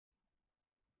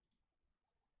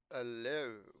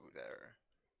Hello there,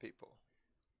 people.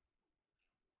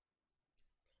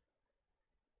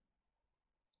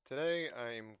 Today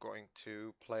I'm going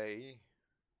to play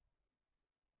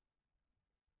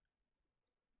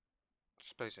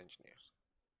Space Engineers.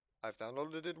 I've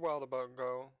downloaded it a while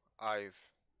ago, I've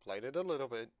played it a little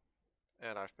bit,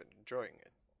 and I've been enjoying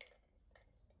it.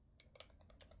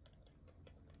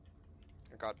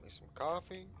 I got me some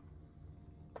coffee,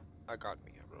 I got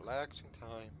me a relaxing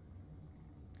time,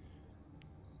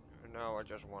 and now I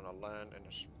just want to land in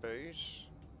a space.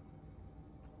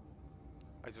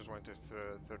 I just went to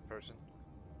third person.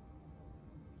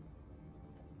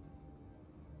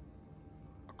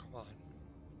 Oh, come on.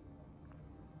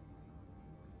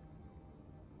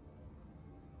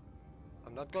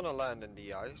 I'm not gonna land in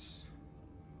the ice.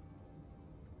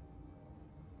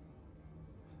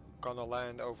 Gonna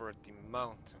land over at the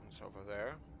mountains over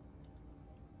there.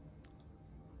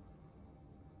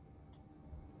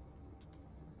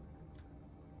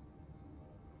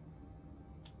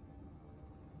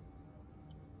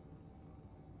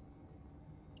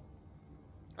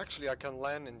 Actually, I can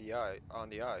land in the on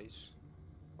the ice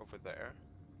over there,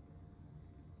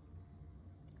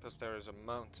 because there is a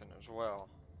mountain as well.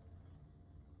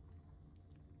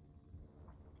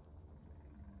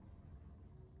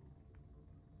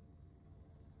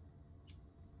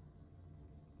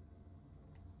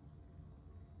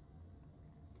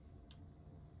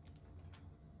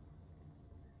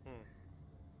 Hmm.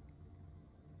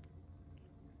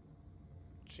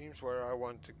 Seems where I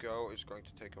want to go is going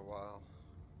to take a while.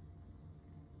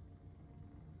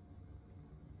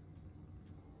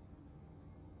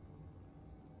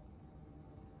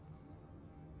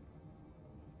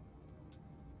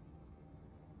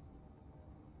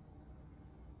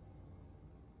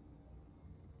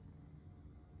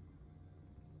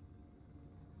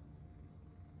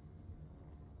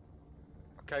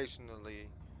 Occasionally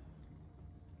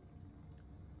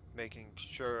making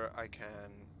sure I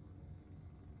can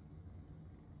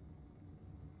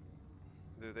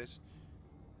do this.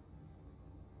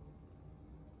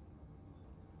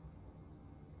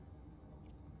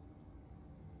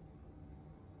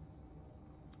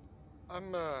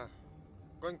 I'm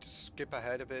going to skip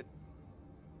ahead a bit.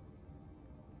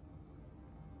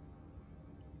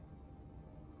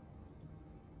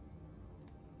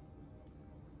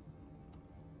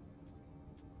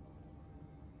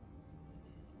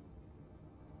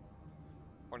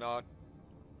 Or not.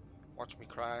 Watch me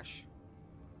crash.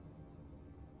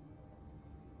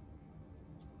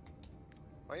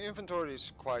 My inventory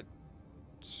is quite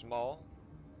small.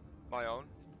 My own.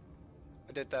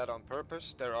 I did that on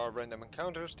purpose. There are random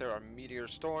encounters, there are meteor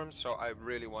storms, so I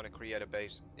really want to create a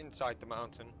base inside the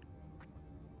mountain.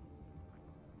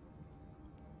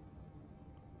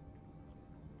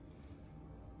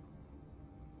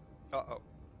 Uh-oh.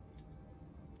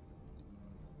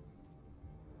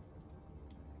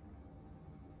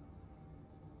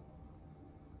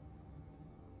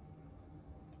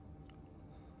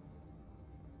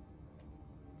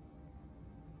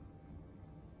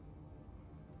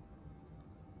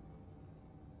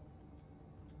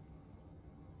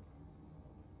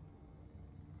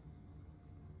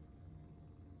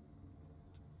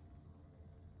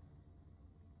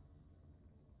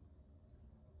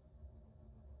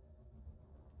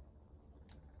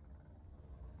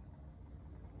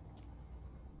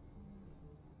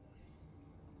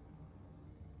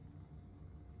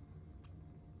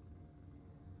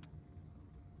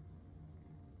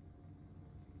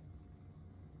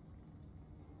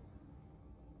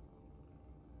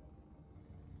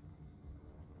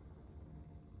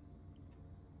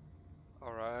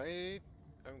 Alright,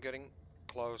 I'm getting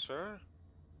closer.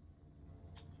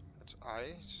 That's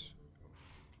ice.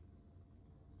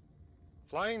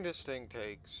 Flying this thing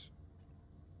takes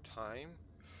time.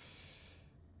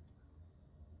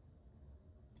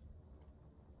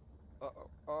 Uh-oh,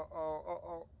 uh-oh,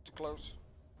 uh-oh, too close.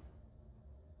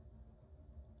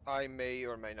 I may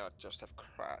or may not just have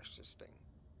crashed this thing.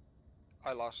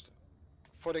 I lost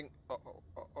footing. Uh-oh,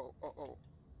 uh-oh, uh-oh.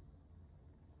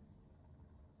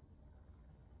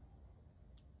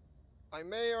 I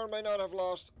may or may not have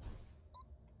lost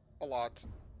a lot.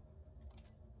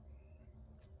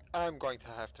 I'm going to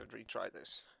have to retry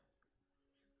this.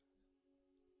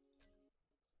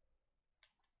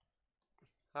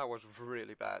 That was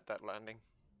really bad, that landing.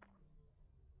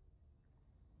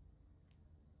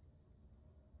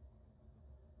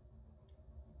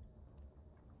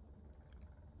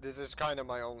 This is kind of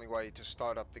my only way to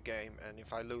start up the game, and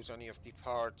if I lose any of the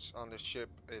parts on the ship,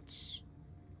 it's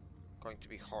going to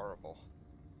be horrible.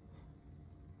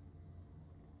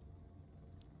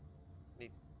 Need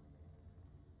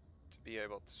be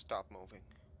able to stop moving.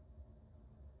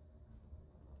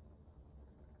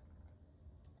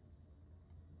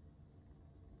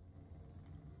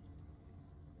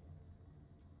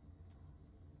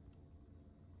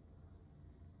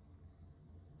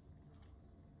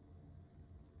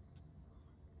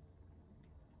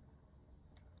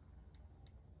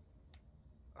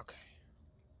 Okay.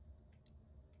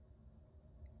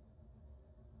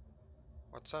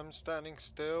 Once I'm standing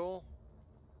still,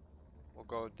 we'll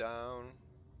go down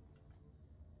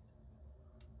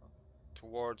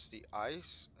towards the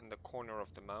ice in the corner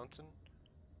of the mountain.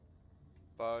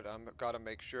 But I'm gotta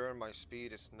make sure my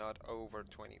speed is not over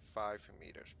 25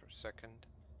 meters per second.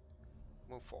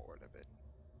 Move forward a bit.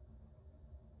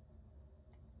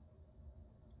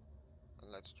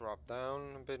 And let's drop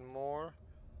down a bit more.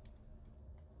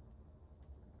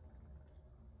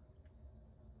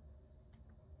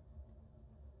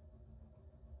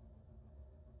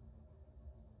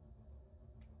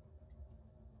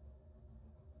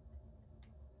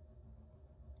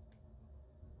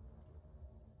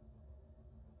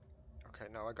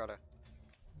 Okay, now I gotta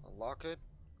unlock it,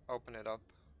 open it up.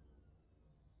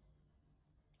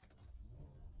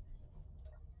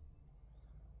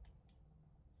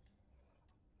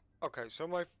 Okay, so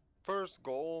my first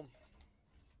goal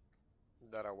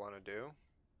that I want to do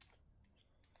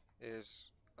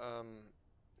is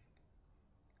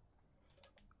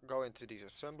go into the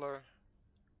assembler,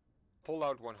 pull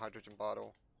out one hydrogen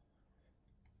bottle,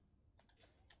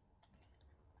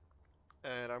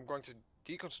 and I'm going to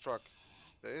deconstruct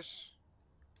this,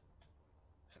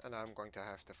 and I'm going to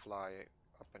have to fly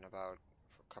up and about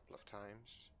for a couple of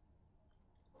times.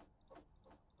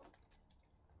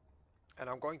 And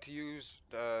I'm going to use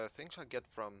the things I get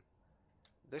from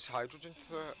this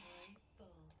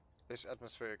this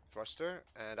atmospheric thruster,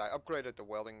 and I upgraded the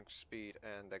welding speed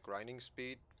and the grinding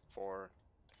speed for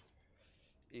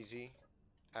easy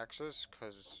access,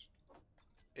 because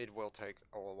it will take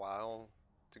a while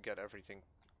to get everything.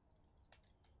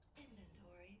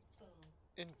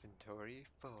 Inventory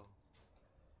full.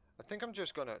 I think I'm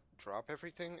just gonna drop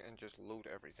everything and just loot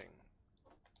everything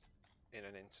in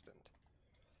an instant.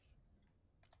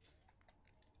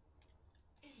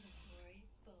 Inventory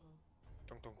full.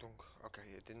 Dunk, dunk, dunk. Okay,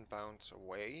 it didn't bounce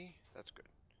away. That's good.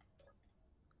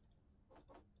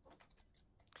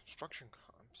 Construction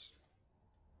comms.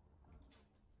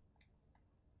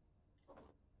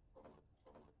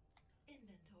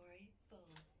 Inventory full.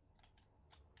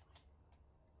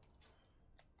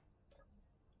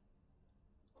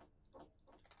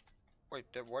 Wait,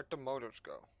 where'd the motors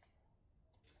go?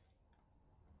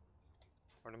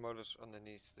 Are the motors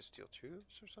underneath the steel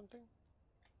tubes or something?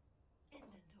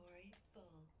 Inventory full.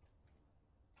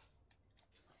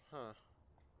 Huh.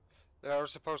 There are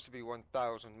supposed to be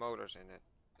 1,000 motors in it,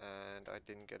 and I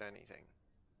didn't get anything.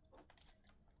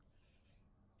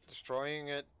 Destroying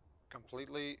it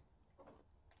completely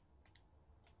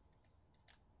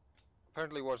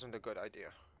apparently wasn't a good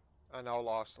idea. I now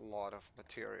lost a lot of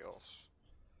materials.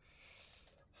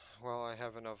 Well, I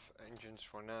have enough engines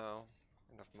for now,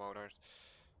 enough motors.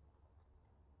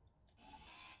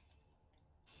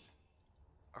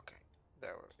 Okay,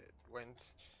 there it went.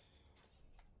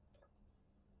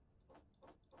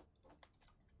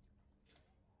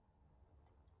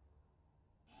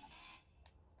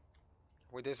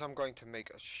 With this, I'm going to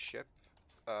make a ship,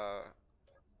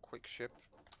 quick ship.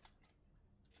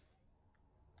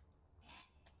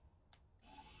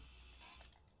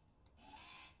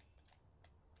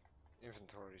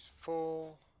 Inventory is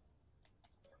full.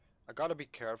 I gotta be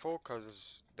careful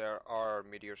because there are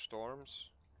meteor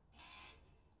storms.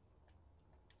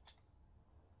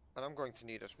 And I'm going to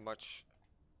need as much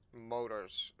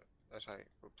motors as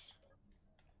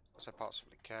I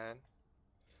possibly can.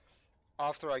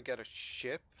 After I get a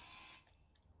ship,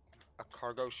 a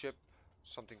cargo ship,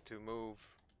 something to move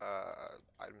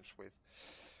items with.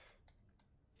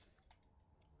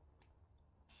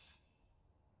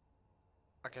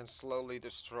 I can slowly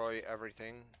destroy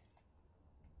everything.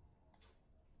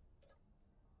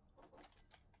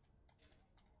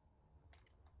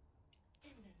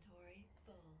 Inventory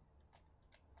full.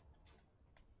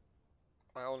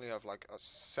 I only have like a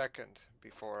second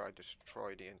before I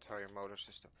destroy the entire motor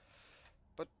system.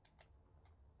 But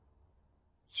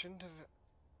shouldn't have.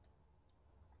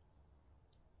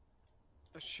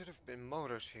 There should have been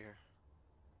motors here.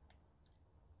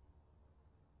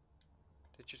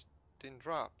 They just didn't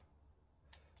drop.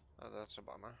 Oh, that's a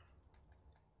bummer.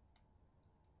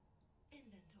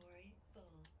 Inventory full.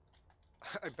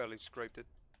 I barely scraped it.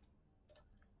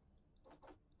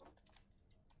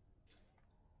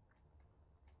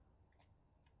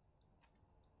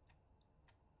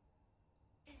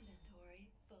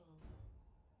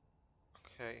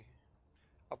 Okay.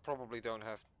 I probably don't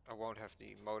have, I won't have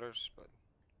the motors, but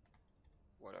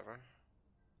whatever.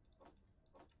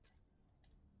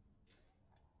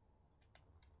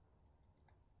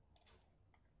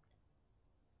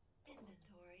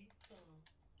 Inventory full.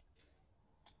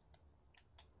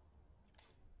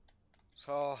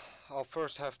 So I'll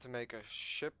first have to make a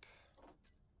ship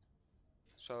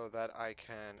so that I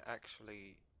can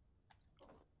actually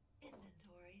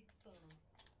Inventory full.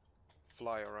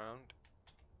 fly around,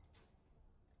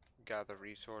 gather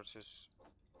resources.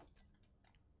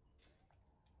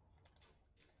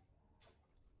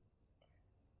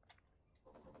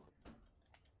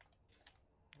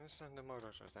 Yes, and the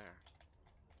motors are there.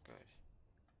 Good.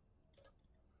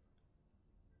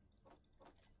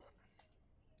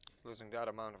 Losing that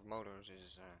amount of motors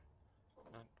is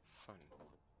not fun.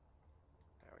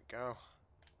 There we go.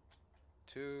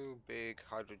 Two big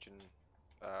hydrogen,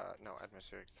 no,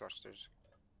 atmospheric thrusters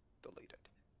deleted.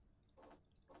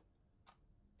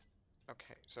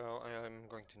 Okay, so I am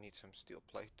going to need some steel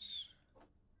plates.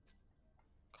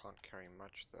 Can't carry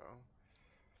much though.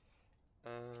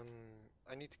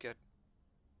 I need to get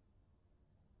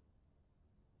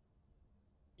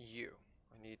you.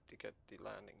 I need to get the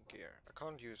landing gear. I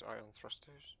can't use ion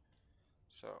thrusters,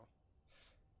 so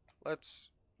let's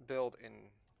build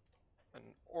in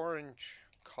an orange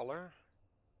color.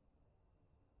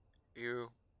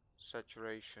 Hue,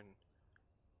 saturation,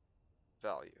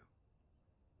 value.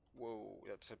 Whoa,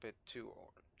 that's a bit too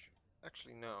orange.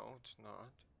 Actually, no, it's not.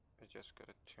 I just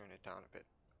gotta turn it down a bit.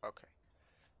 Okay.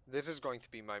 This is going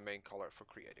to be my main color for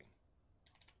creating.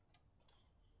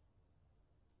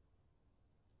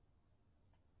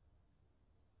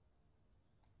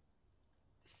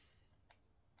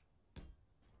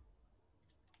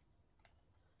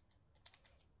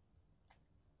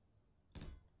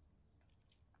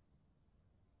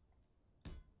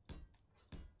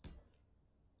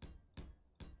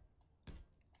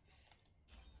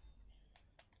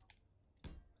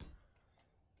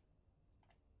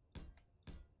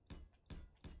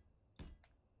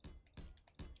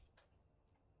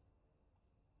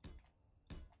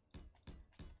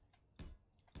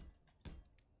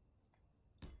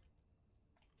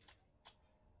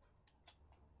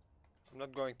 I'm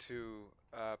not going to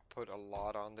put a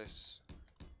lot on this.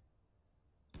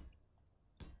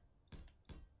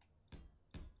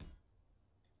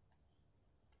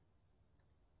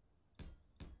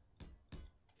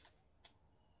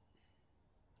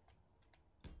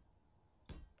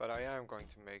 But I am going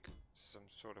to make some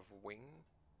sort of wing.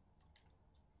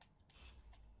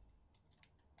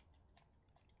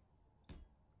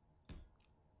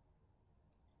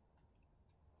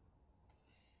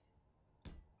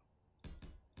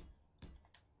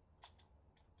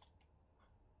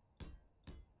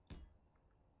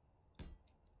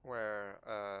 Where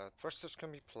thrusters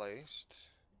can be placed.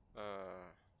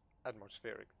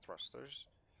 Atmospheric thrusters.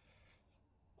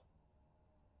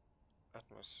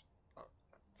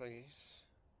 These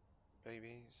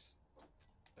babies.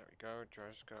 There we go,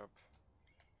 gyroscope.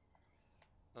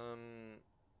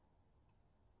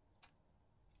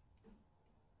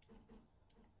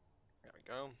 There we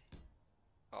go.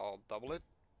 I'll double it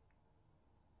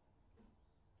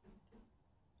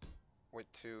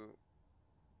with two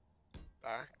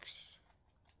backs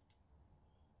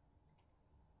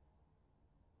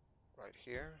right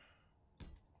here.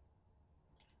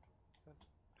 Is that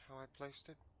how I placed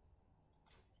it?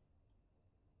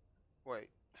 Wait,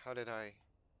 how did I?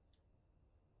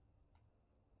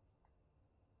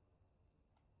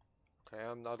 Okay,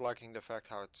 I'm not liking the fact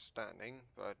how it's standing,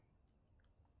 but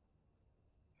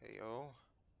hey-oh.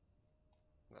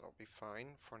 That'll be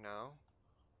fine for now.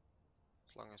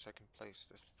 As long as I can place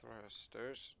the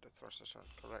thrusters. The thrusters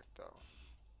aren't correct though.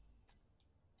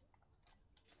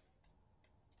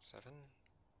 7.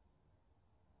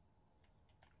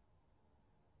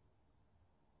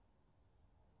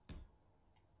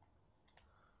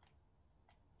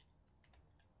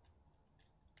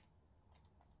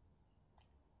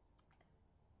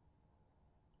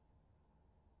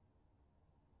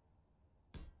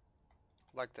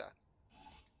 Like that.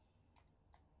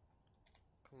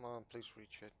 Come on, please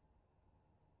reach it.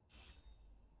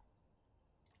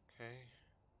 Okay.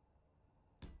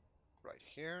 Right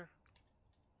here.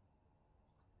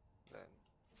 Then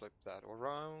flip that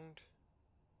around.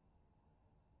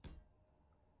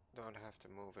 Don't have to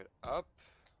move it up,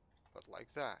 but like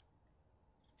that.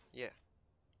 Yeah.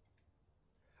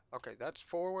 Okay, that's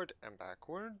forward and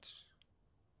backwards.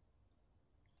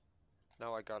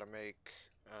 Now I gotta make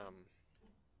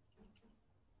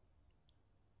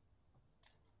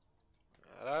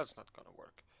that's not gonna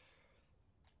work.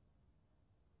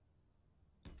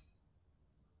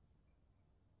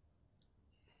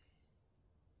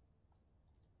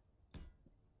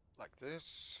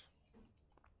 this.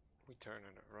 We turn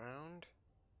it around.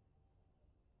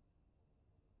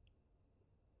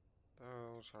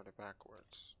 Those are the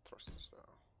backwards thrusters though.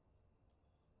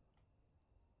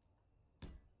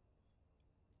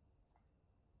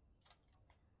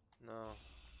 No.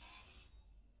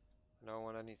 I don't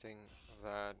want anything of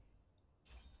that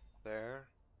there.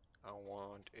 I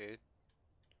want it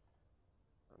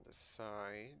on the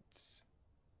sides.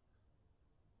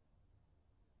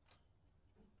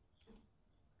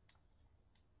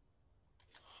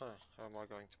 Huh, how am I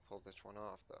going to pull this one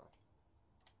off though?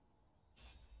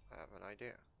 I have an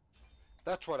idea.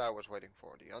 That's what I was waiting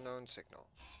for, the unknown signal.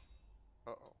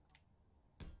 Uh-oh.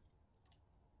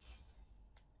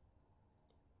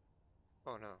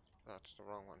 Oh no, that's the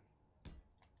wrong one.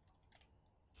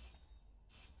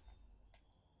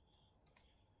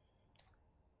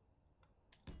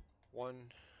 One,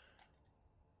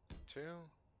 two,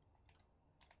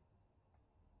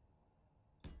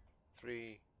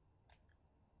 three,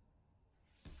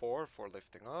 four for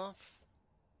lifting off.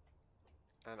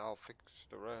 And I'll fix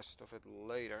the rest of it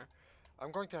later.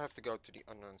 I'm going to have to go to the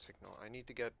unknown signal. I need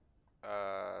to get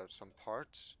some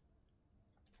parts.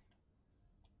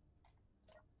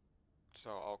 So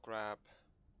I'll grab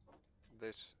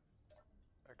this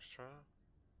extra.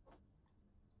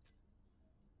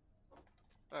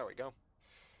 There we go.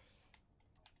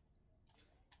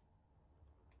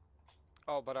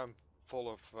 Oh, but I'm full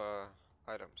of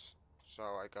items, so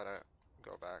I gotta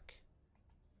go back.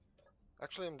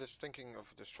 Actually, I'm just thinking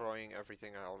of destroying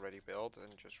everything I already built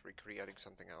and just recreating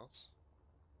something else.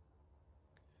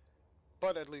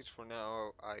 But at least for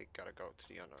now, I gotta go to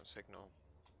the unknown signal.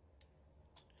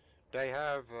 They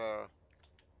have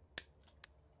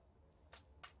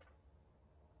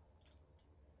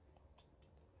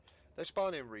they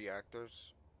spawn in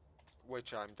reactors,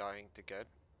 which I'm dying to get.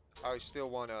 I still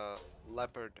want a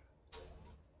leopard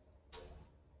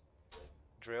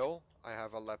drill. I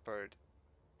have a leopard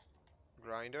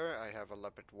grinder. I have a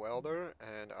leopard welder,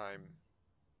 and I'm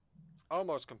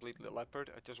almost completely leopard.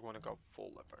 I just want to go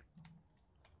full leopard.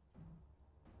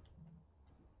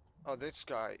 Oh, this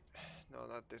guy. No,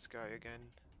 not this guy again.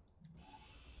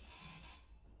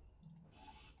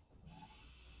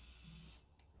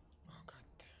 Oh, God.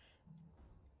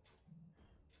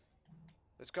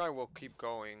 This guy will keep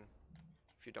going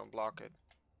if you don't block it.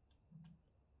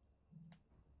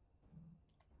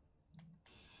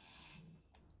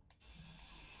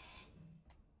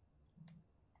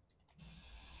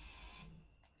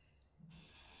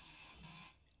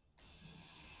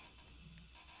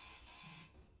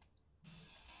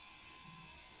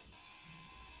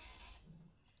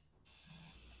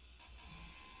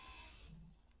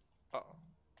 Uh-oh.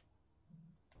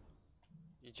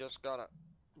 You just gotta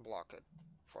block it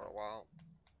for a while.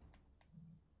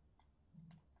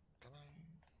 Can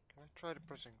I try to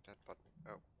pressing that button?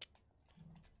 Oh.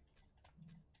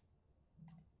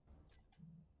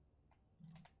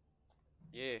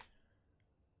 Yeah.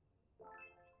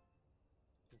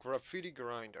 Graffiti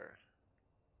grinder.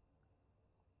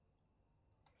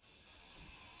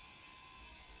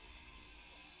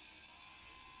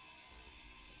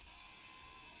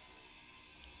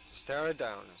 Stare it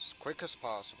down as quick as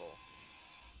possible.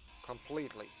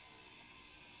 Completely.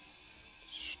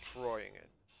 Destroying it.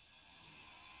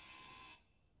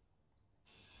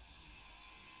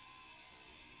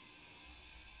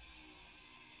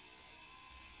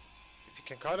 If you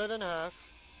can cut it in half,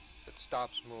 it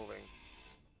stops moving.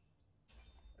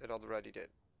 It already did.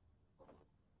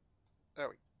 There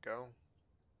we go.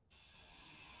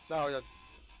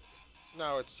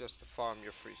 Now it's just to farm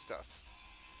your free stuff.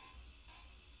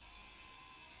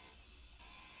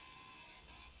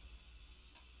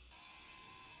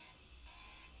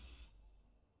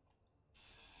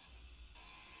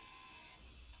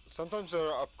 Sometimes there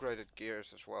are upgraded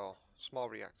gears as well. Small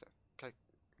reactor. Okay,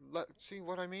 see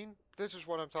what I mean? This is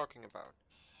what I'm talking about.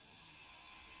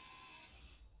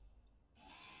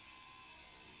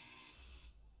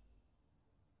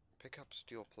 Pick up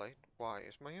steel plate. Why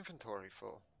is my inventory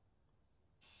full?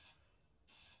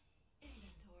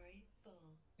 Inventory full.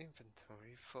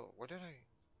 Inventory full. What did I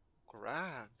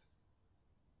grab?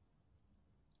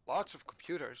 Lots of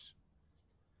computers.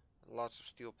 Lots of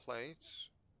steel plates.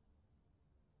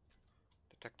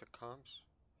 Detector comms.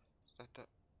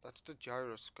 That's the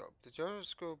gyroscope. The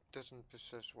gyroscope doesn't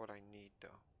possess what I need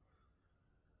though.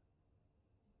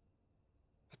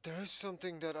 But there is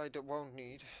something that I won't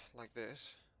need, like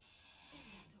this.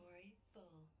 Inventory full.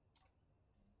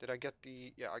 Did I get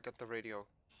the... Yeah, I got the radio.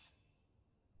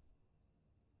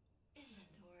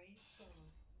 Inventory full.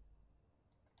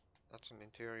 That's an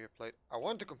interior plate. I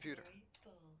want the computer. Inventory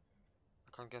full.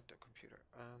 I can't get the computer.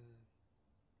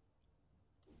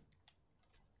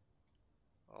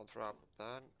 I'll drop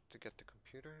that to get the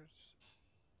computers.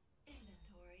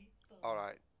 Inventory full.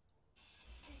 Alright.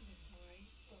 Inventory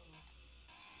full.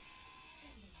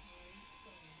 Inventory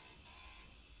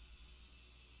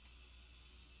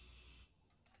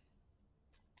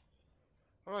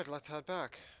full. Alright, let's head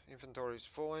back. Inventory's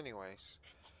full anyways.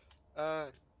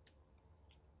 I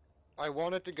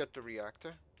wanted to get the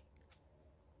reactor.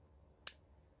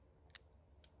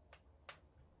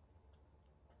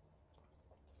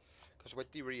 Because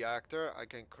with the reactor, I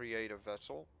can create a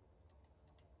vessel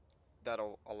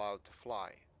that'll allow it to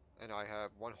fly. And I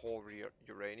have one whole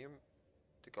uranium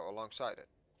to go alongside it.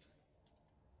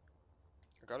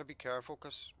 I gotta be careful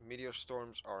because meteor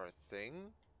storms are a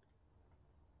thing.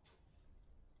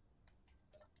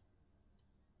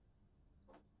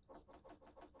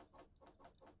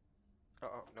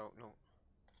 Uh-oh, no, no.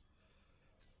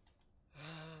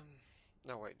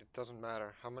 No, wait, it doesn't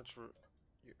matter. How much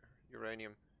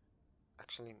uranium?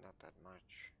 Actually, not that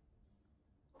much.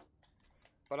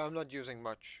 But I'm not using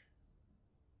much.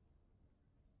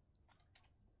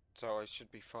 So I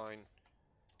should be fine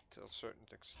to a certain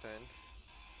extent.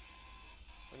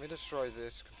 Let me destroy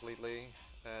this completely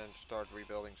and start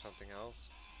rebuilding something else.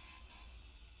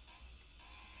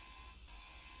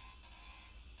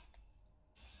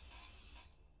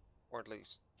 Or at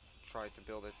least try to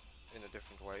build it in a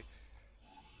different way.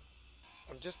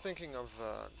 I'm just thinking of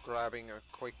grabbing a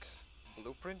quick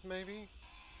blueprint maybe?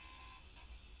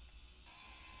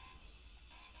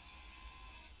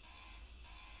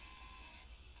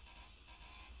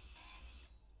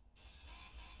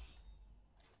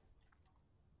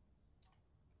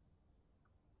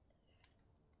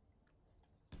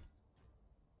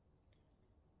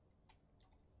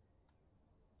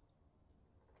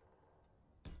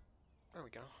 There we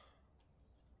go.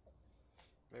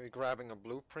 Maybe grabbing a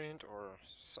blueprint or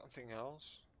something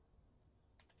else.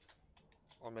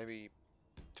 Or maybe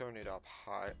turn it up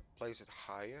high, place it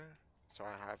higher, so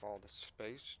I have all the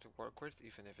space to work with,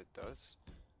 even if it does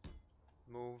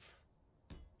move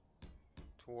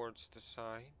towards the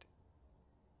side.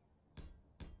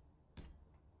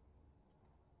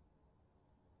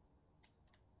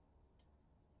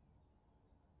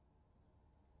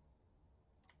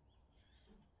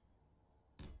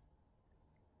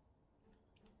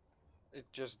 It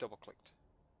just double clicked.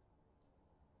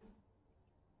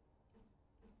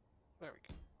 There we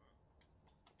go.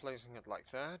 Placing it like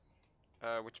that,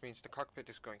 which means the cockpit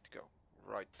is going to go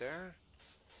right there.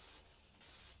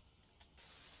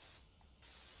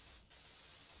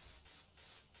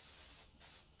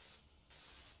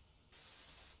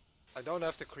 I don't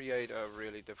have to create a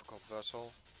really difficult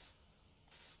vessel.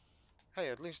 Hey,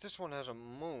 at least this one has a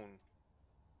moon.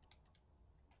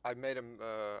 I made a,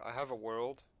 I have a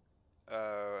world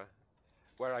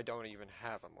where I don't even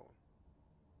have a moon.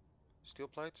 Steel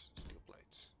plates? Steel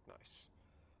plates. Nice.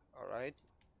 Alright.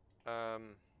 I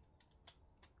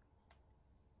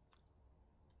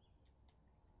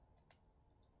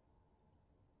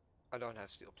don't have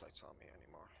steel plates on me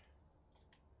anymore.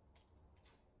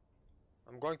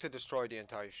 I'm going to destroy the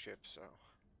entire ship, so...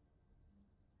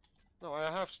 No,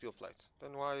 I have steel plates.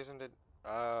 Then why isn't it...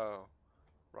 Oh.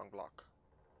 Wrong block.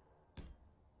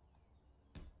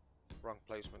 Wrong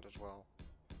placement as well.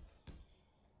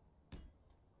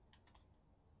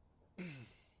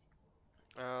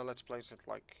 Let's place it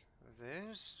like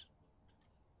this.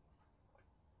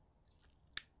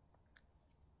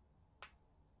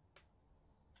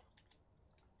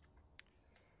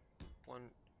 One,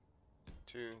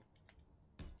 two,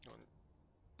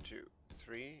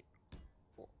 3.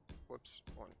 Whoops.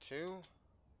 1, 2.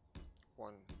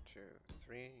 1, 2,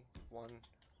 3. 1.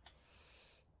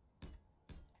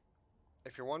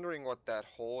 If you're wondering what that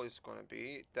hole is going to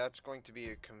be, that's going to be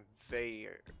a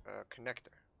conveyor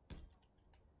connector.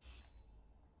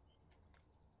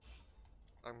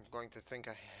 I'm going to think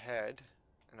ahead,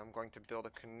 and I'm going to build a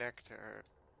connector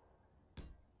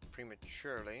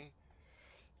prematurely.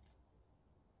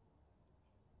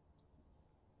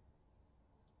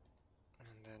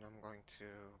 And then I'm going to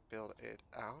build it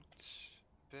out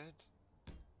a bit.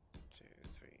 2,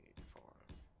 3, 4,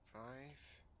 5.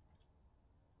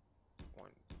 1,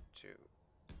 2,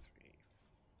 3,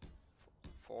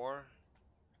 4.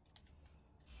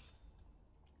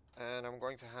 And I'm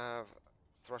going to have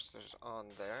thrusters on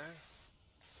there.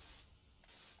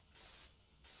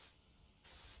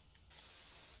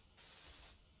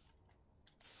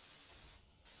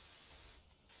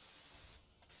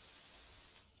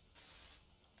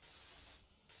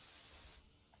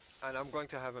 And I'm going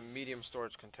to have a medium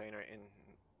storage container in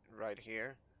right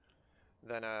here.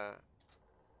 Then a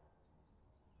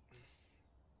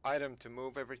item to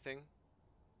move everything.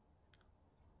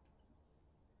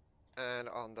 And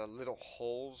on the little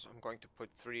holes, I'm going to put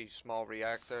 3 small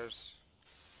reactors.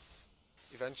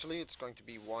 Eventually, it's going to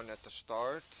be 1 at the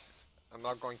start. I'm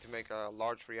not going to make a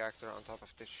large reactor on top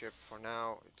of this ship for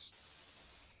now.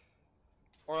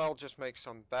 Or I'll just make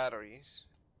some batteries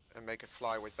and make it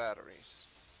fly with batteries.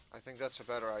 I think that's a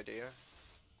better idea.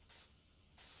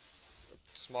 With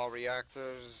small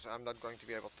reactors, I'm not going to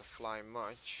be able to fly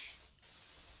much.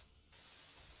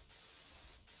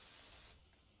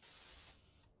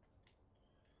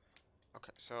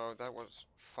 Okay, so that was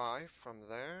 5 from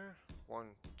there. 1,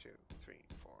 2, 3,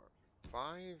 4,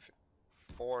 5.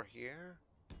 4 here.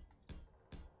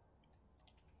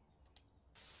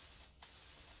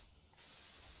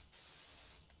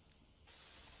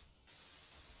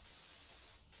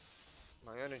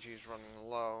 My energy is running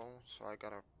low, so I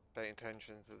gotta pay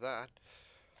attention to that.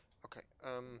 Okay,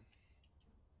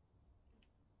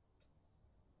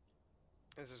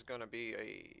 this is gonna be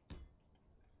a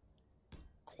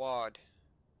quad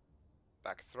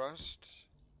back thrust.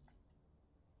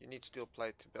 You need steel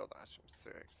plate to build some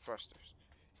thrusters.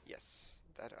 Yes,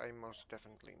 that I most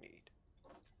definitely need.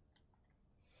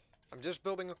 I'm just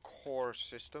building a core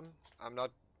system. I'm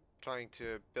not trying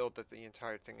to build the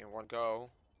entire thing in one go.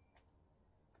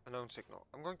 Unknown signal.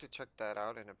 I'm going to check that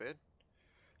out in a bit.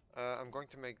 I'm going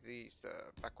to make these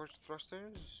backwards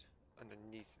thrusters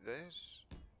underneath this.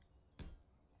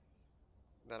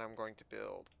 Then I'm going to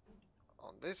build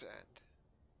on this end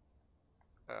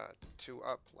 2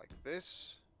 up like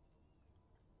this.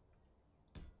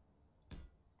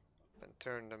 Then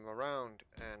turn them around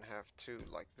and have 2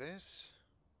 like this.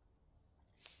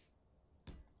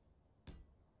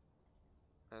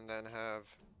 And then have,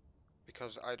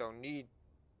 because I don't need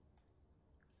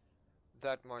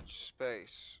that much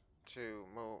space to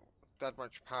move, that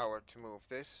much power to move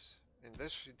this in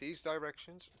these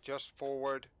directions, just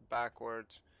forward,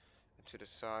 backwards, and to the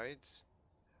sides.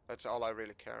 That's all I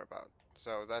really care about.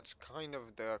 So that's kind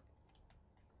of the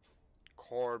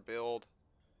core build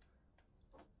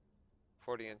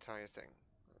for the entire thing.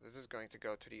 This is going to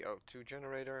go to the O2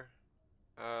 generator.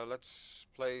 Let's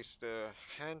place the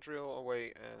hand drill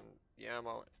away and the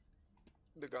ammo,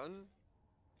 the gun.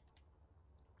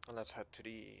 And let's head to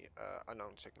the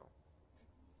unknown signal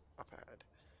up ahead.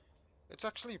 It's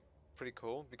actually pretty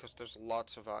cool because there's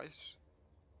lots of ice.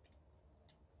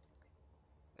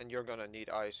 And you're gonna need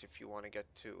ice if you want to get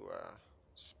to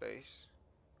space.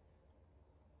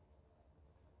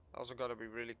 Also gotta be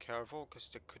really careful because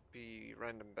there could be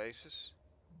random bases.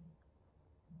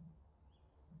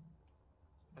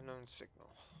 Unknown signal.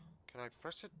 Can I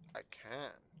press it? I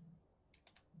can.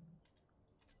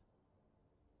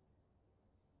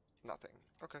 Nothing.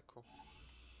 Okay, cool.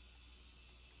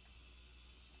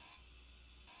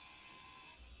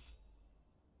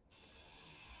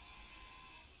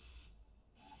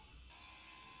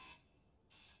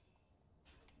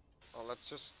 Well, let's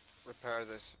just repair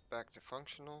this back to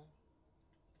functional.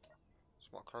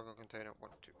 Small cargo container, 1,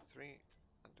 2, 3,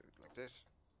 and do it like this.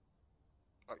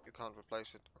 Oh, you can't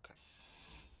replace it. Okay.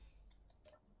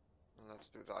 And let's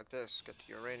do it like this. Get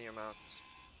the uranium out.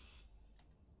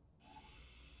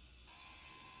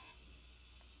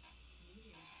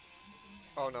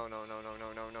 Oh no no no no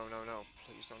no no no no no!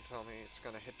 Please don't tell me it's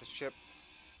gonna hit the ship.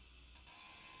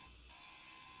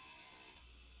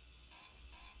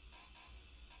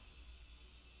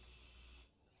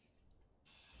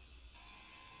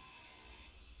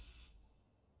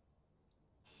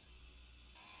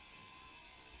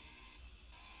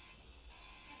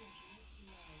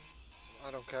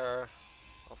 I don't care.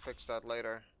 I'll fix that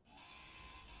later.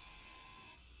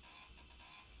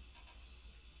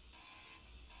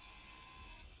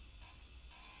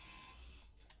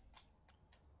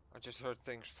 I just heard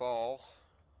things fall.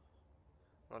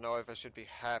 I don't know if I should be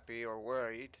happy or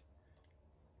worried.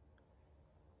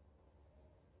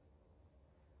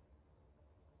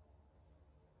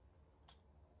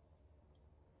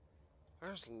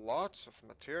 There's lots of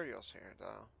materials here,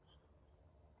 though.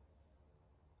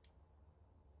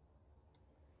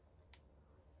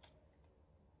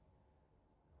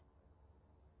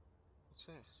 What's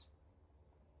this?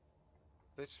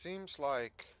 This seems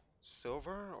like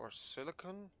silver or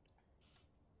silicon.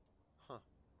 Huh.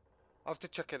 I'll have to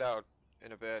check it out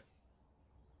in a bit.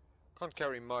 Can't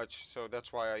carry much, so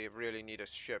that's why I really need a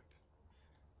ship.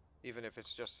 Even if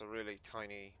it's just a really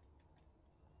tiny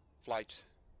flight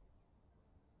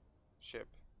ship.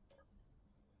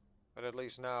 But at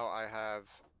least now I have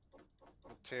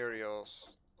materials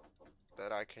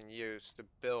that I can use to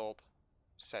build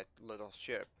said little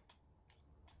ship.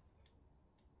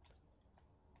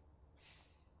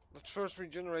 let's first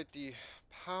regenerate the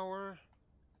power.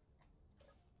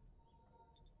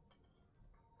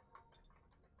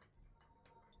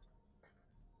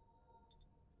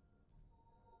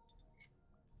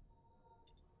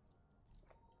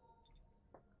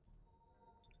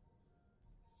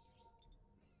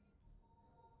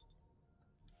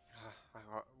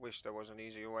 I wish there was an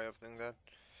easier way of doing that.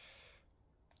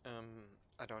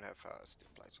 I don't have steel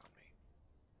plates on me.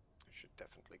 I should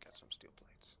definitely get some steel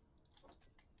plates.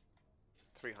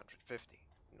 350.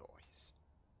 Noise.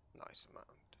 Nice amount.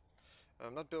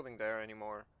 I'm not building there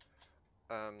anymore.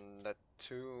 That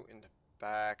 2 in the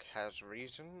back has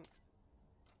reason.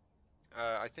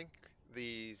 I think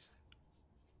these...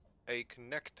 A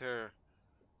connector...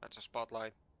 That's a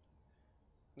spotlight.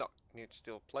 No, needs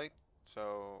steel plate.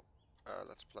 So,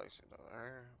 let's place it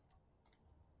there.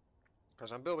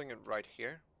 Because I'm building it right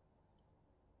here.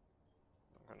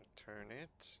 I'm gonna turn it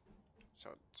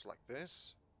so it's like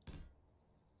this.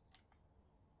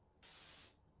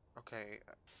 Okay.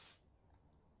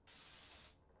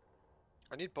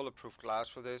 I need bulletproof glass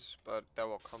for this, but that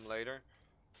will come later.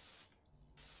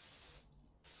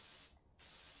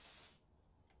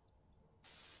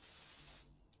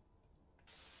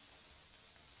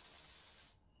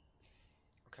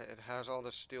 Okay, it has all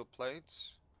the steel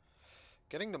plates.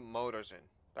 Getting the motors in,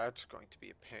 that's going to be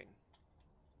a pain.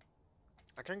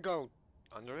 I can go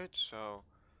under it, so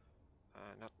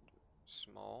not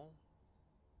small.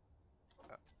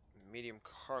 Medium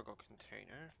cargo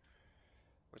container,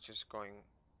 which is going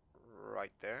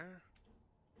right there.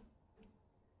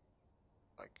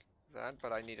 Like that,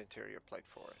 but I need interior plate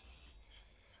for it.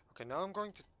 Okay, now I'm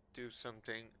going to do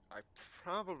something I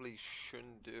probably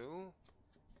shouldn't do,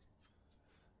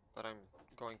 but I'm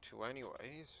going to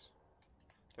anyways.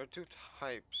 There are two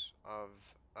types of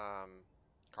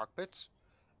cockpits,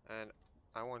 and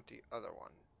I want the other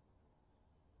one.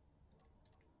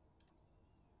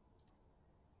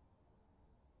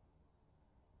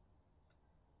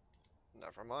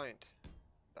 Never mind.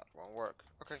 That won't work.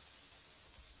 Okay.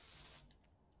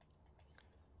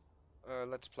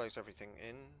 Let's place everything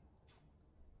in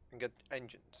and get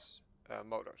engines,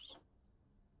 motors.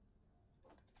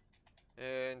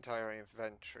 Entire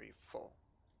inventory full.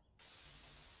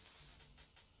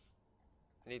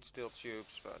 Need steel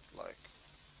tubes, but like...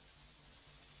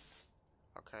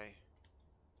 Okay.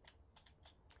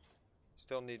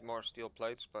 Still need more steel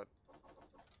plates, but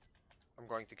I'm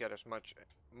going to get as much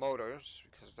motors,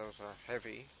 because those are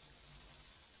heavy.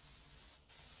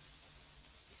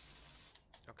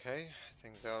 Okay, I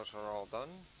think those are all done.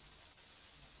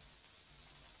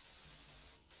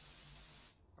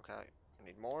 Okay, I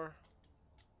need more.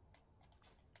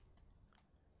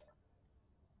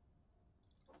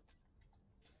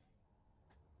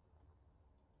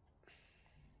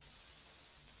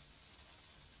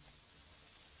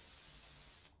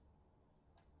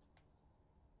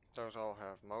 Those all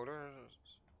have motors,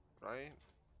 right?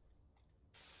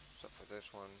 Except for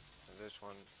this one, and this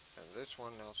one, and this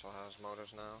one also has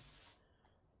motors now.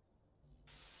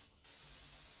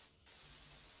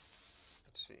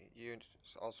 Let's see, you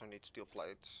also need steel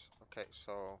plates. Okay,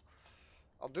 so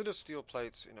I'll do the steel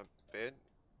plates in a bit.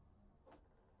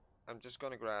 I'm just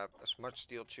gonna grab as much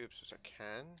steel tubes as I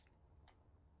can.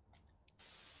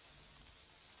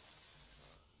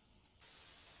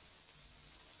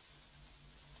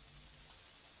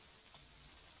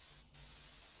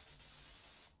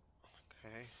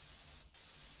 Okay.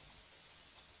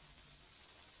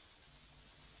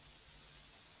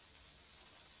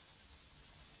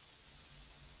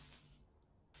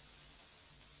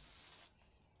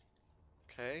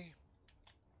 Okay.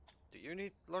 Do you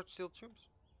need large steel tubes?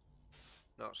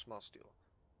 No, small steel.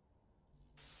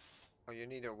 Oh, you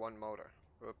need a one motor.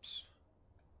 Oops.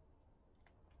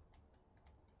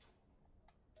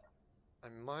 I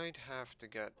might have to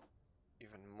get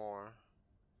even more.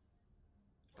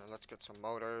 Let's get some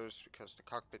motors, because the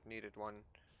cockpit needed one.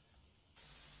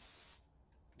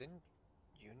 Didn't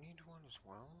you need one as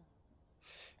well?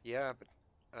 Yeah, but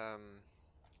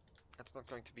that's not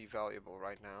going to be valuable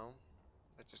right now.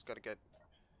 I just gotta get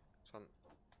some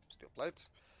steel plates.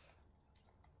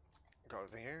 Go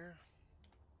there.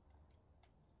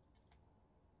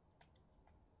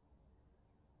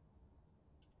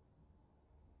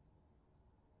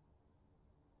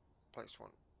 Place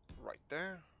one right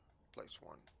there. Place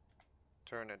one.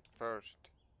 Turn it first.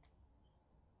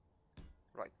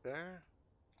 Right there.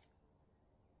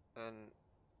 And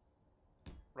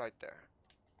right there.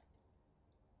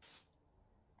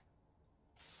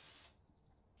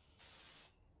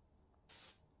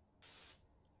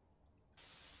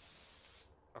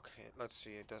 Okay, let's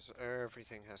see. Does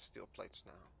everything has steel plates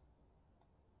now?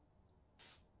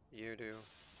 You do.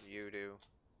 You do.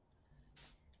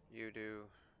 You do.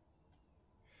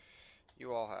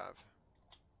 You all have.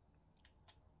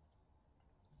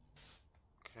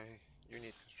 Okay. You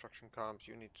need construction comps.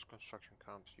 You need construction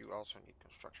comps. You also need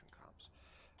construction comps.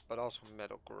 But also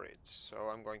metal grids. So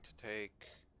I'm going to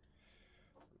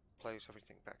place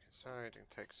everything back inside and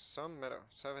take some metal,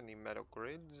 70 metal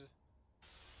grids.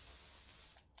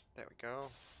 There we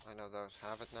go. I know those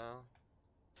have it now.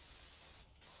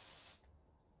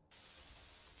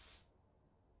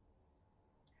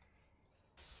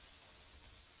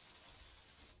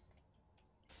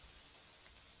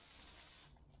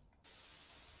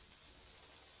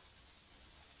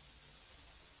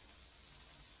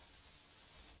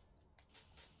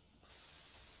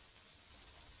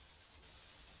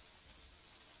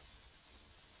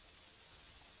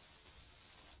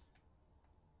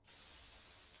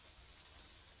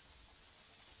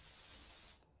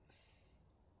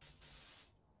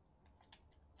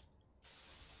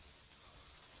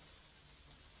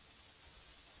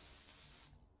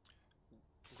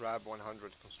 Grab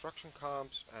 100 construction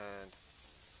comps and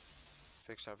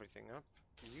fix everything up.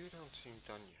 You don't seem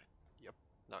done yet. Yep,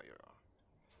 now you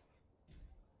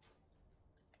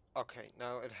are. Okay,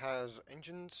 now it has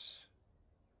engines.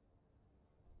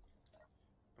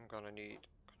 I'm gonna need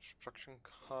construction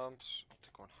comps. I'll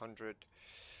take 100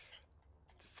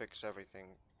 to fix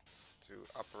everything to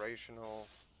operational.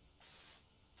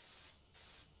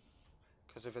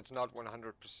 Because if it's not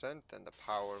 100%, then the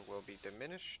power will be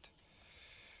diminished.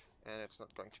 And it's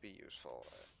not going to be useful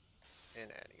in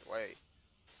any way.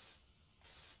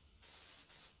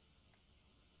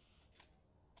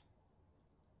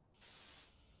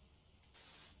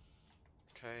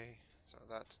 Okay, so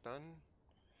that's done.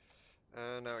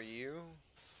 Now you,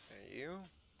 and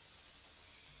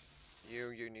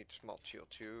you need small steel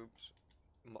tubes.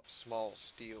 Small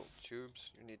steel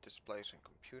tubes. You need displays and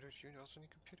computers. You also need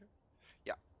computer?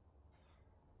 Yeah.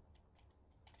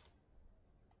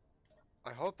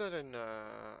 I hope that in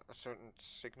a certain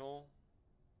signal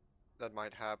that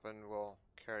might happen will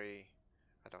carry...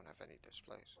 I don't have any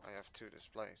displays. I have 2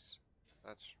 displays.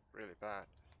 That's really bad.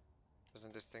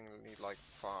 Doesn't this thing need like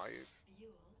 5?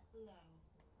 Fuel low.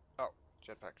 Oh,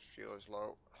 jetpack fuel is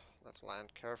low. Let's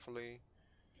land carefully.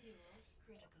 Fuel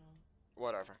critical.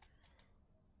 Whatever.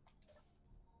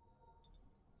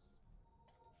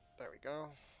 There we go.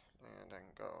 And then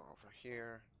go over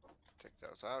here. Take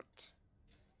those out.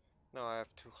 Now I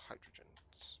have 2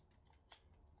 hydrogens.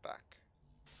 Back.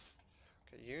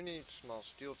 Okay, you need small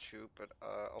steel tube, but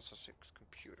also 6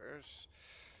 computers.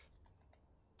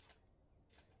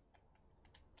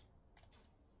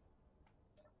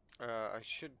 I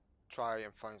should try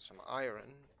and find some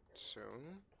iron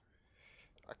soon.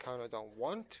 I kinda don't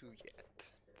want to yet,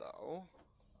 though.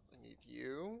 I need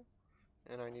you,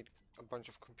 and I need a bunch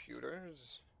of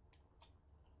computers.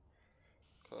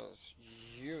 Because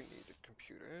you needed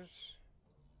computers.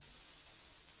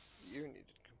 You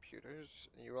needed computers.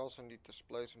 And you also need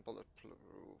displays and bulletproof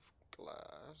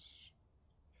glass.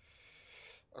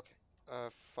 Okay,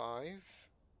 5.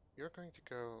 You're going to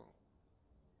go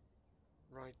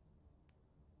right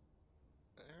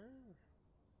there.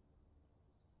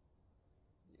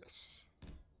 Yes.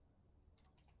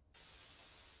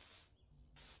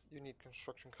 You need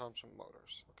construction comps and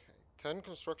motors. Okay. 10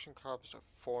 construction comps of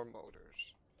 4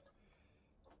 motors.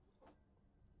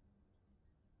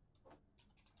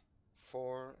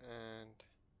 4 and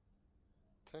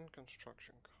 10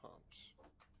 construction comps.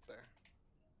 There.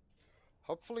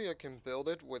 Hopefully I can build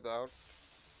it without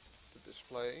the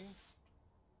display.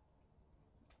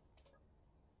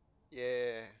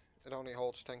 Yeah, it only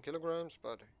holds 10 kilograms,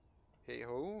 but hey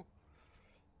ho.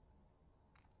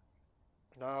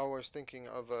 Now I was thinking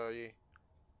of a...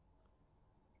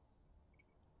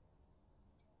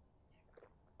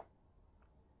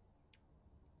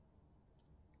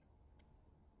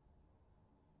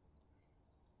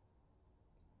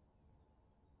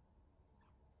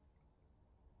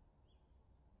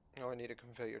 Oh, I need a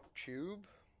conveyor tube.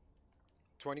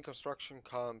 20 construction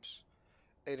comps,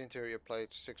 8 interior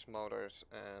plates, 6 motors,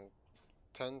 and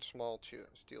 10 small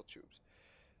steel tubes.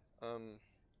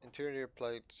 Interior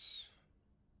plates,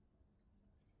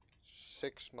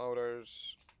 6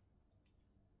 motors,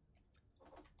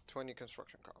 20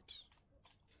 construction comps.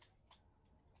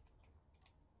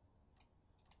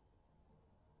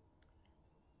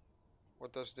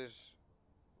 What does this...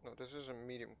 No, this is a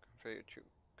medium conveyor tube.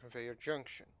 Conveyor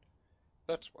junction.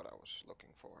 That's what I was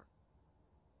looking for.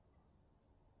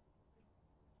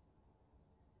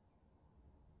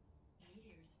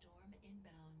 Meteor storm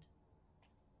inbound.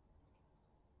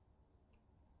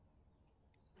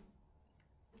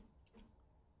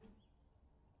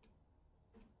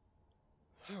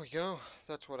 There we go.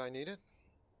 That's what I needed.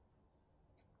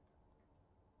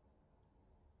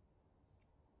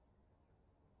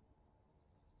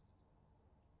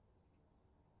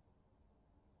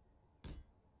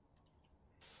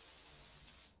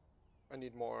 I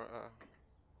need more.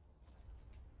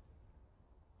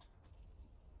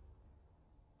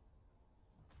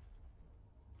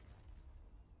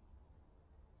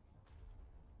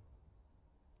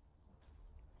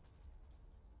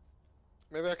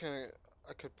 Maybe I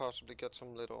could possibly get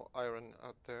some little iron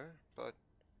out there, but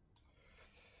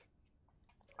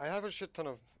I have a shit ton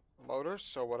of motors,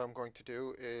 so what I'm going to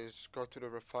do is go to the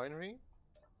refinery,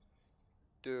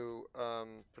 do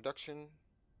production,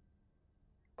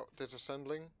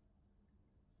 disassembling,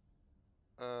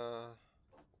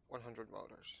 100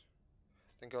 motors.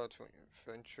 Then go to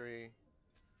inventory.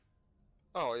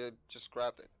 Oh, I just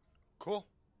grabbed it. Cool.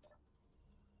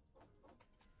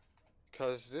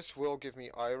 Because this will give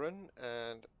me iron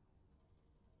and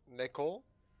nickel.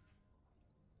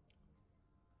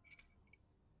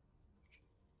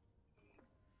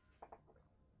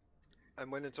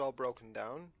 And when it's all broken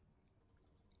down,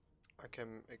 I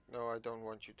can make, no, I don't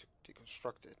want you to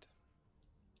deconstruct it.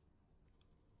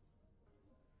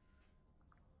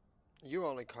 You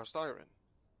only cost iron.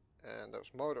 And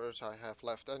those motors I have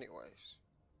left anyways.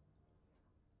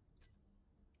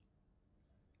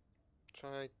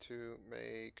 Try to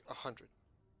make 100.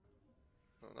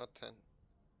 No, not 10.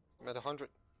 I'm at 100.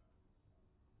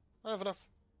 I have enough.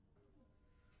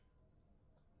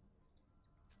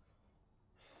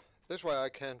 This way I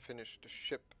can finish the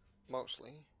ship,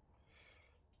 mostly.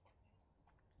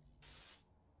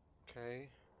 Okay.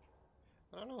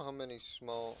 I don't know how many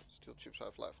small steel tubes I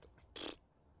have left.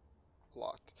 A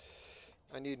lot.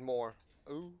 I need more.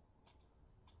 Ooh.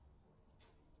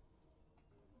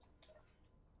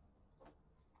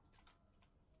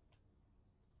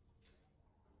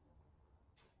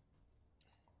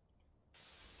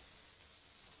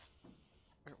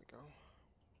 There we go.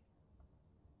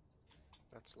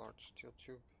 That's large steel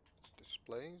tube. It's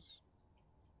displays,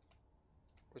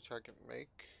 which I can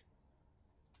make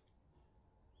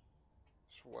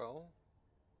as well.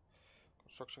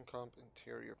 Construction comp,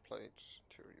 interior plates,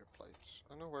 interior plates.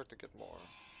 I know where to get more.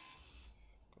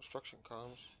 Construction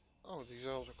comps. Oh, these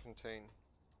also contain.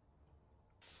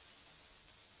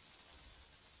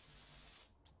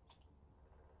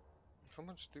 How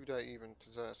much do they even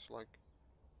possess? Like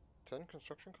 10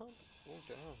 construction comp? Oh,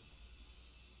 damn.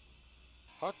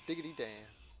 Hot diggity damn.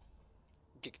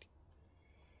 Giggity.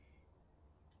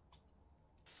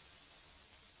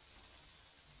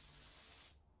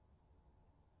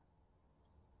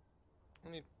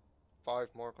 I need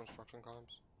 5 more construction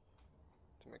comps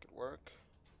to make it work.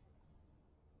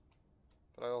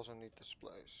 But I also need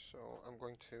displays, so I'm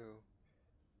going to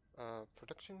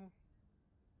production.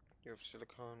 You have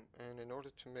silicon, and in order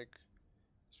to make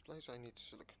displays I need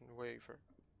silicon wafer.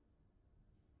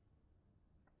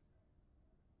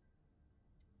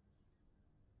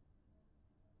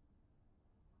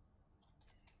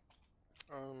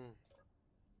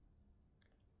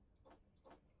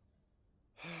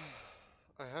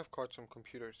 I have quite some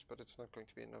computers, but it's not going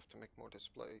to be enough to make more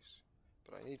displays.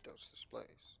 But I need those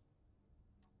displays.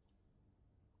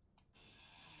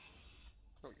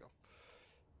 There we go.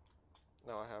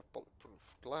 Now I have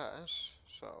bulletproof glass,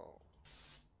 so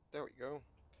there we go.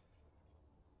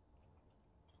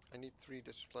 I need 3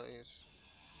 displays.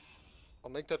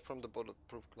 I'll make that from the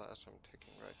bulletproof glass I'm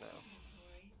taking right now.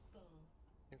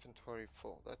 Inventory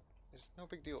full. Inventory full. That is no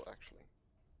big deal, actually.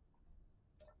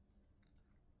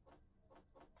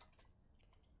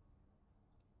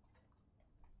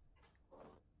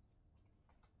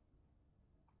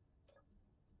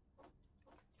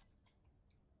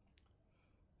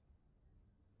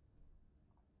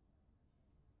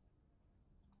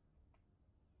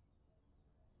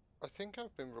 I think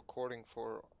I've been recording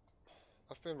for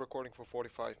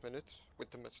 45 minutes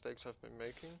with the mistakes I've been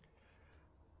making.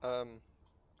 I'm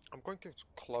going to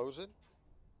close it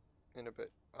in a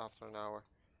bit after an hour.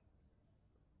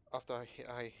 After I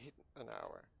hit an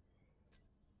hour.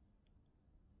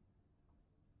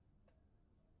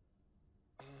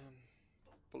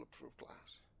 Bulletproof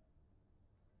glass.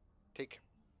 Take.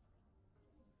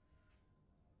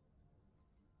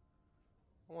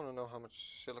 I want to know how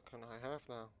much silicon I have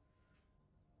now.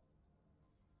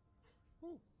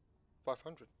 Ooh,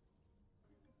 500.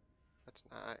 That's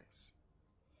nice.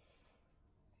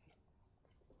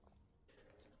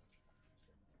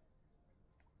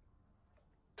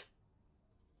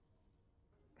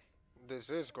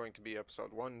 This is going to be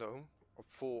episode 1 though, a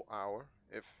full hour,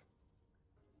 if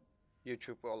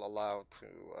YouTube will allow to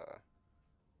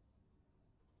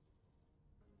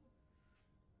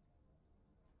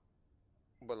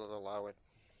allow it.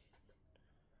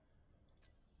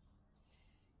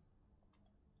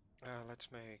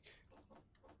 Let's make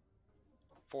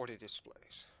 40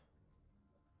 displays.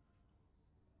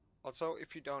 Also,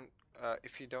 if you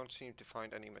don't seem to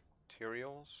find any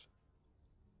materials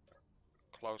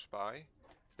close by,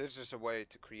 this is a way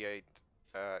to create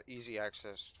easy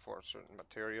access for certain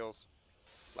materials,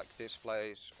 like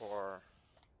displays or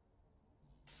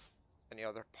any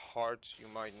other parts you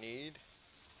might need.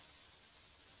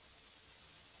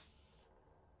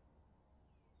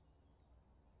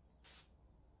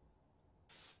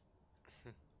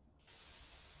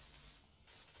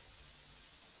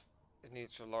 It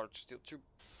needs a large steel tube.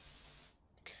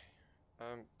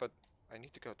 Okay. But I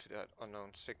need to go to that unknown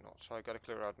signal, so I gotta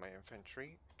clear out my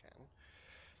inventory again.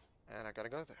 And I gotta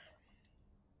go there.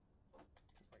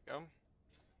 There we go.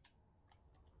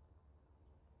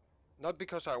 Not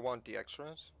because I want the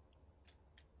extras.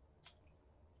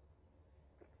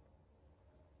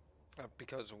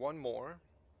 Because one more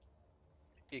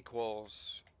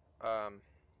equals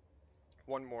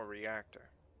one more reactor.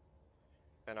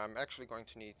 And I'm actually going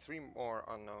to need 3 more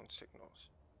unknown signals.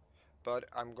 But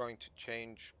I'm going to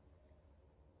change...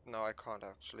 No, I can't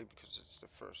actually, because it's the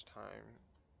first time.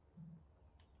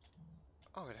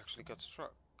 Oh, it actually got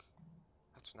struck.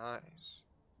 That's nice.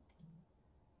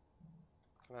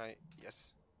 Can I...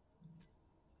 Yes.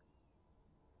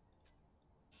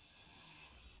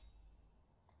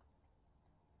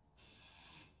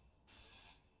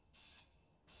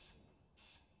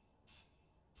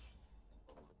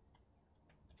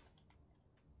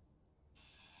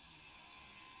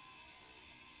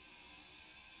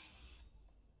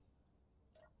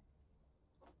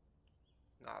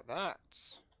 Now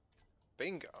that's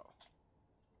bingo.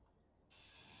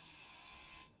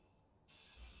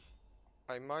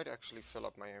 I might actually fill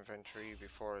up my inventory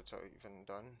before it's even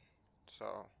done.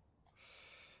 So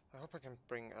I hope I can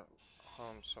bring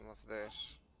home some of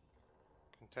this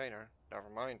container. Never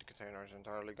mind, the container is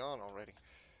entirely gone already.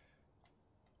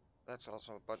 That's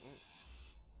also a button.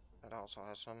 That also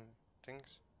has some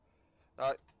things.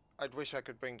 I'd wish I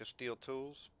could bring the steel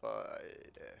tools, but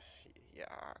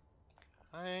yeah,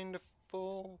 kind of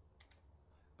full.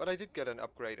 But I did get an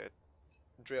upgraded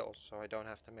drill, so I don't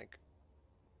have to make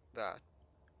that.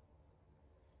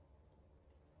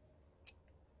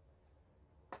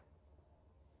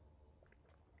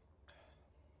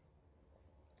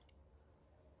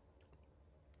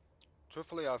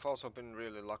 Truthfully, I've also been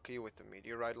really lucky with the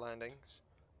meteorite landings.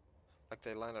 Like,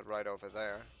 they landed right over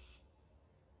there.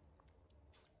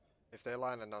 If they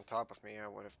landed on top of me, I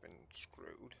would have been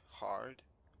screwed hard.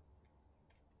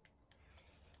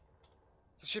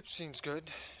 The ship seems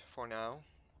good for now.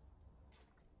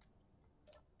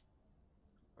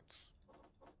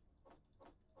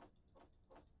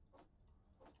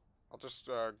 I'll just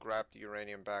grab the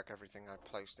uranium back, everything I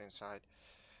placed inside.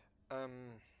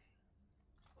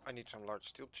 I need some large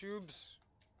steel tubes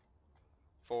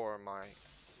for my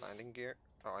landing gear.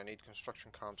 Oh, I need construction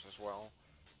comps as well.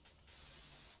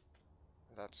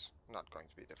 That's not going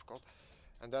to be difficult.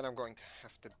 And then I'm going to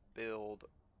have to build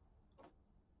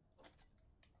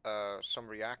some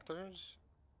reactors.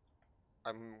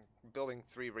 I'm building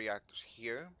 3 reactors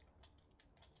here.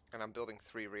 And I'm building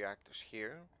 3 reactors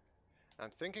here. I'm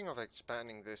thinking of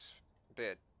expanding this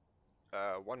bit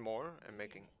one more and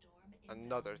making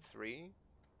another 3.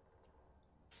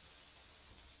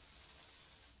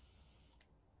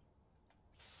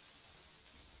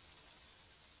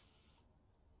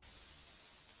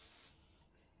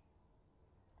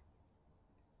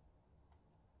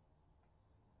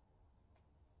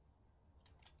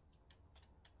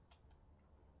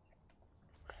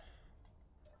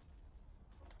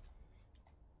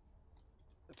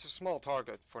 It's a small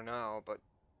target for now, but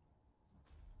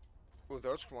ooh,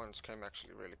 those ones came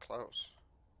actually really close.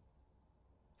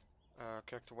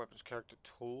 Character weapons, character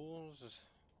tools,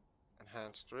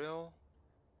 enhanced drill.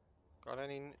 Got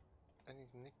any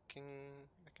nicking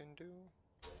I can do?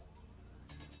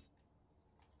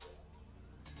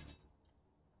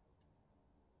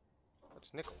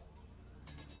 What's nickel?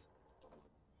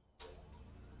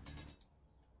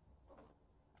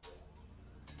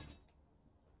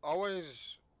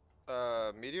 Always,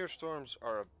 meteor storms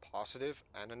are a positive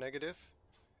and a negative.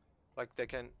 Like, they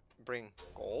can bring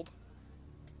gold.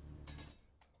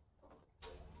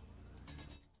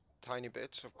 Tiny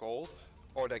bits of gold.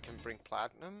 Or they can bring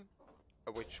platinum,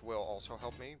 which will also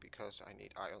help me because I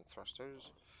need ion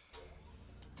thrusters.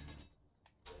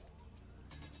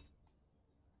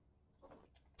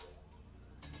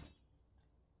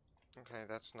 Okay,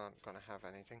 that's not gonna have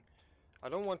anything. I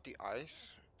don't want the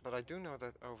ice, but I do know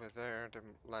that over there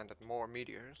landed more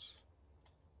meteors.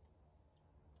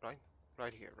 right?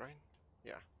 Right here, right?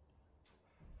 Yeah.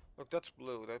 Look, that's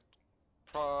blue. That's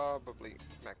probably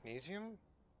magnesium.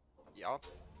 Yup.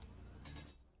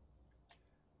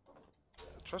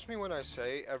 Trust me when I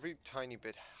say every tiny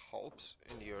bit helps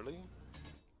in the early.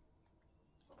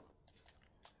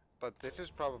 But this is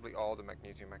probably all the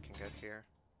magnesium I can get here.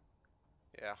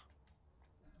 Yeah.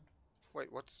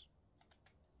 Wait, what's...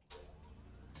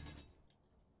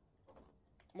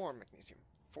 More magnesium.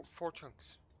 Four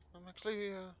chunks. I'm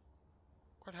actually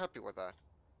quite happy with that.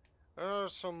 There are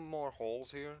some more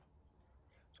holes here.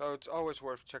 So it's always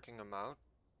worth checking them out.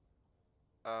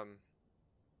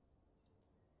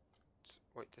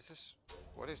 Wait, this is...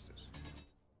 What is this?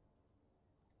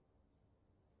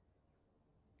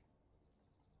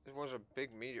 It was a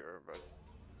big meteor, but...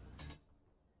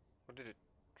 What did it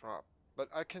drop? But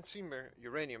I can see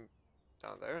uranium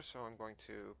down there, so I'm going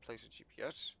to place a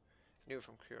GPS. New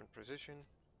from current position.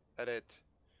 Edit.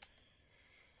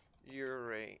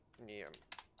 Uranium.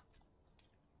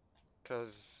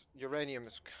 Because uranium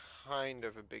is kind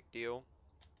of a big deal.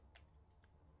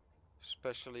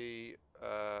 Especially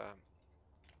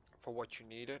for what you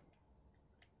need it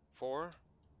for.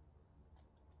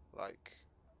 Like...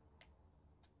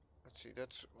 Let's see,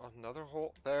 that's another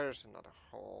hole. There's another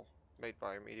hole made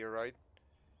by a meteorite.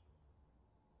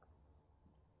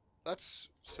 That's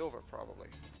silver, probably.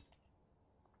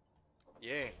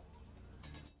 Yeah.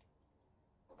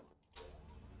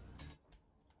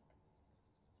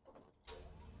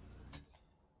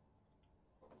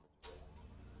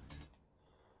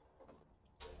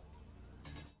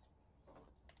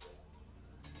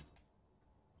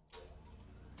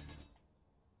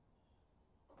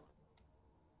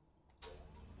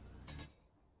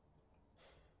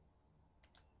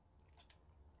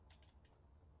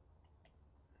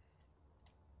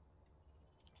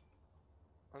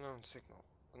 Unknown signal.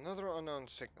 Another unknown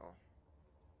signal.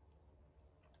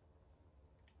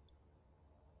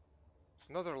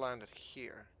 Another landed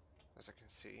here, as I can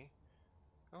see.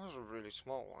 That was a really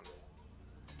small one.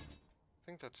 I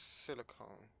think that's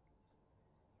silicone.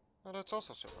 Oh, that's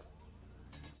also silver.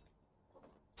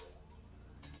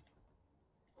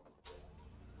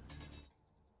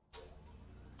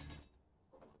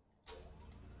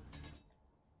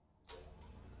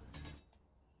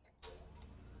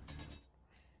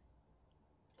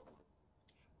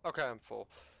 Okay, I'm full.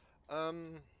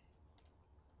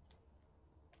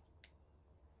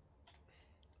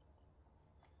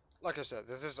 Like I said,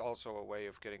 this is also a way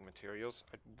of getting materials.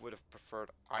 I would have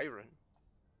preferred iron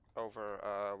over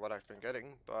what I've been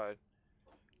getting, but a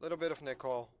little bit of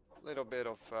nickel, a little bit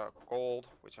of gold,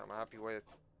 which I'm happy with.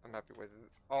 I'm happy with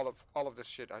all of this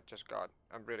shit I just got.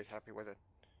 I'm really happy with it.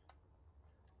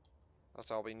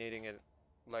 As I'll be needing it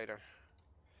later.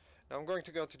 Now I'm going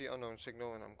to go to the unknown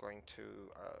signal and I'm going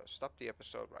to stop the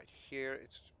episode right here.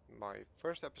 It's my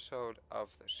first episode of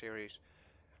the series.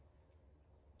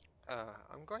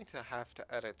 I'm going to have to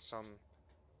edit some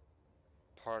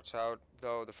parts out,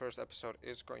 though the first episode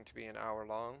is going to be an hour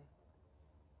long.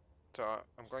 So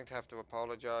I'm going to have to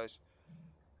apologize.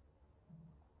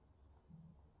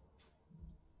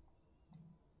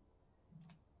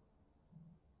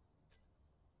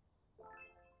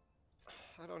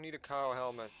 I don't need a cow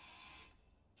helmet.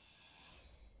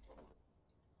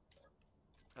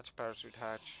 That's a parachute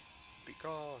hatch. Be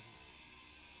gone.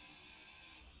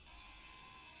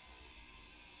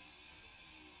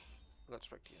 Let's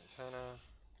break the antenna.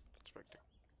 Let's break the...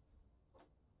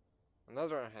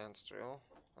 Another enhanced drill.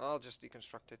 I'll just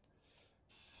deconstruct it.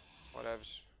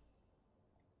 Whatevs.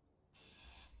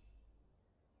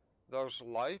 Those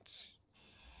lights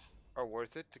are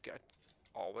worth it to get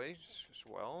always as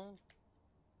well.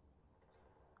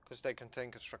 Because they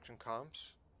contain construction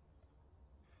comps.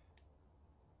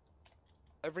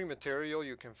 Every material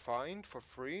you can find for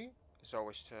free is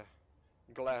always to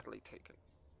gladly take it.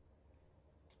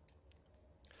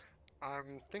 I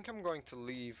think I'm going to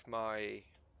leave my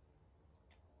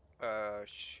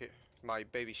my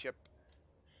baby ship.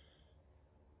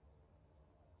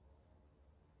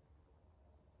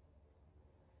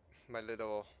 My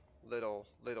little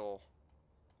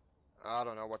I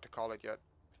don't know what to call it yet.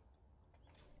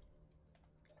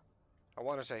 I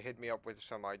want to say hit me up with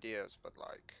some ideas, but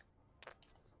like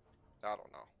I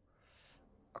don't know.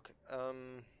 Okay,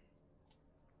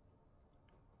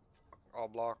 all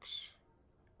blocks.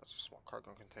 That's a small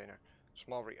cargo container.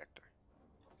 Small reactor.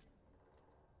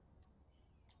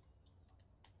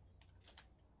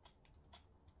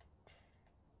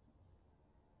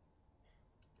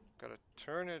 Gotta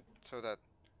turn it so that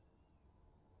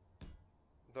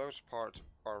those parts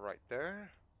are right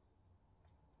there.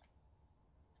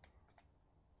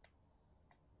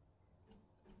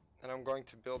 And I'm going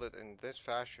to build it in this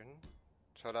fashion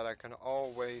so that I can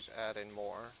always add in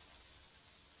more.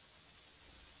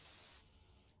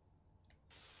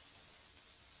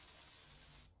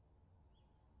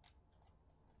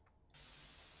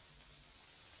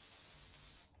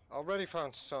 Already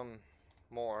found some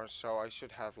more, so I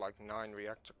should have like 9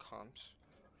 reactor comps.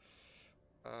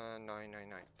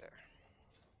 999 there.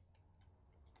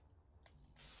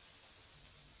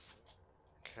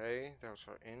 Okay, those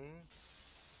are in.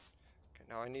 Okay,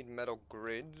 now I need metal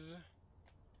grids.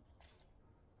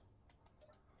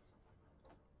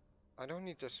 I don't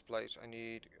need displays, I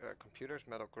need computers,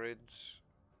 metal grids,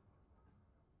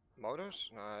 motors?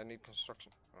 No, I need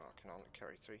construction. Oh, I can only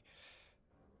carry 3.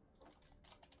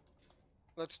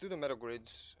 Let's do the metal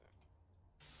grids.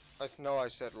 I know I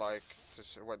said like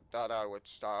this, that I would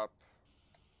stop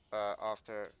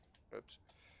after. Oops.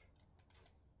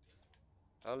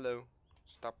 Hello.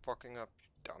 Stop fucking up,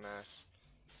 you dumbass.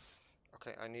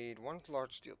 Okay, I need 1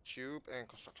 large steel tube and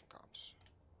construction comps.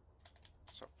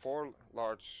 So 4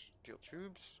 large steel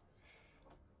tubes.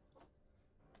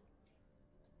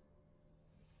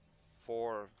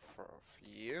 4 for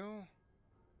you.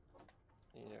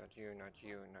 Not you, not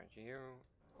you, not you.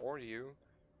 Or you.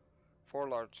 4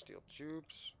 large steel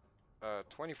tubes.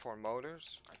 24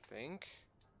 motors, I think.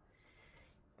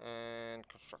 And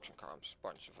construction comps,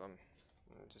 bunch of them.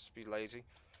 Just be lazy.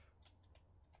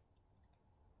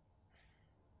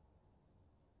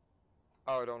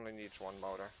 Oh, it only needs 1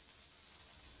 motor.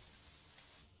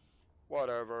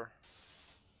 Whatever.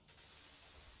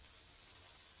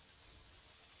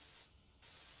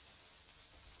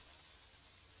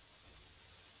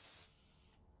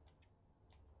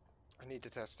 I need to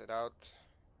test it out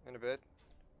in a bit.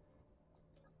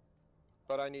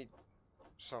 But I need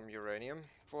some uranium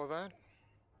for that.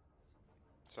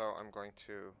 So I'm going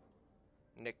to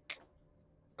nick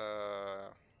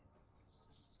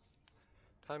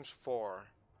times 4.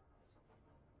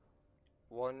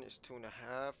 1 is 2.5. I'm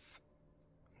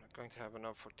not going to have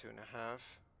enough for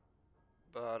 2.5,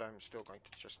 but I'm still going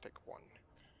to just take 1.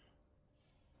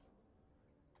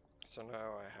 So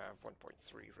now I have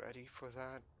 1.3 ready for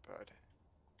that, but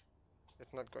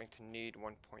it's not going to need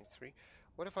 1.3.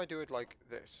 What if I do it like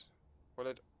this? Will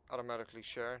it automatically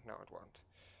share? No, it won't.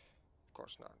 Of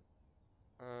course not.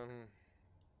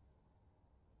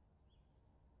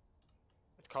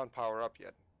 It can't power up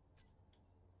yet.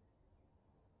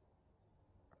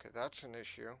 Okay, that's an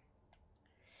issue.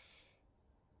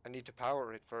 I need to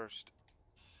power it first.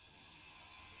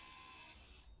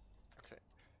 Okay,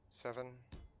 7.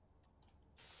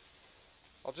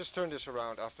 I'll just turn this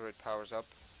around after it powers up.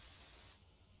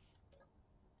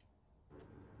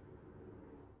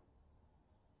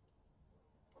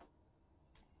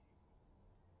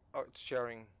 Oh, it's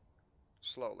sharing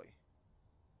slowly.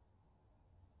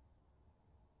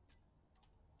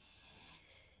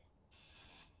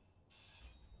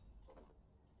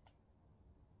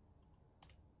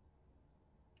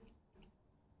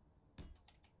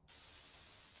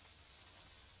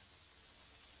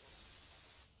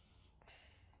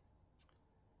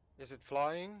 Is it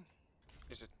flying?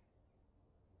 Is it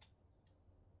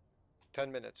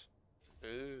 10 minutes?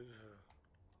 Ew.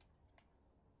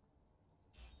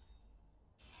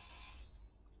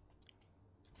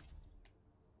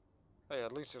 Hey,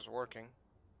 at least it's working.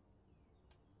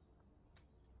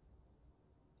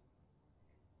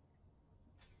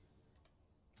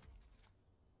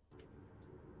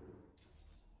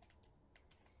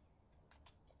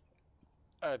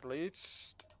 At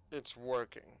least it's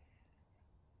working.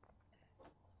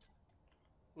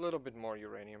 A little bit more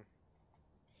uranium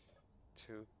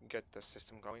to get the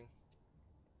system going.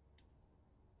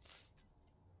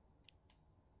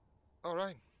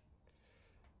 Alright.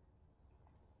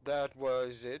 That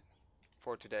was it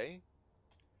for today.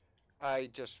 I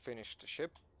just finished the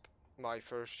ship, my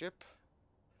first ship.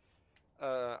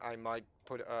 I might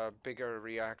put a bigger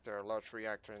reactor, a large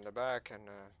reactor in the back, and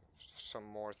some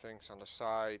more things on the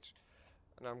sides.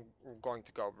 And I'm going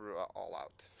to go all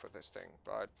out for this thing,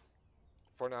 but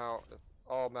for now,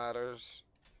 all matters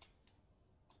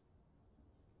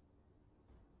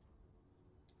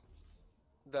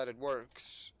that it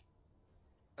works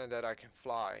and that I can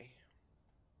fly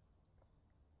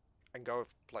and go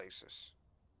places.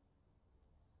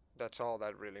 That's all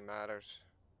that really matters.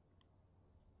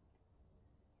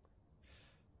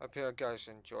 I hope you guys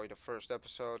enjoyed the first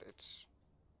episode. It's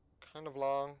kind of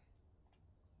long,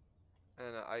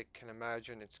 and I can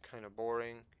imagine it's kind of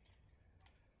boring.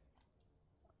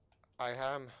 I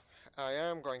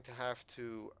am going to have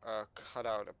to cut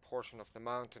out a portion of the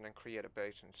mountain and create a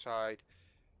base inside.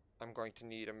 I'm going to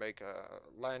need to make a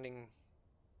landing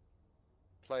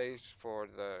place for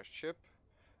the ship.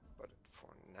 But for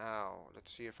now,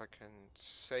 let's see if I can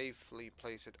safely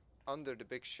place it under the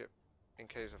big ship in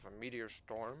case of a meteor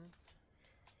storm.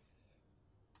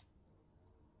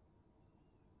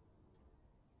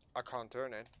 I can't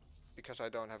turn it because I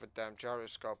don't have a damn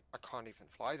gyroscope. I can't even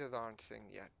fly the darn thing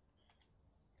yet.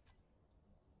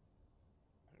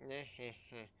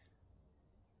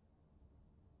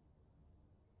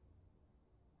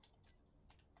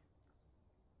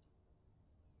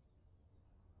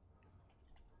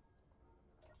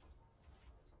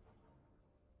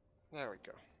 There we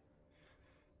go.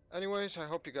 Anyways, I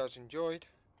hope you guys enjoyed.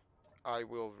 I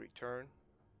will return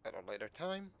at a later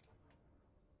time.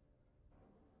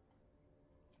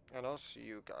 And I'll see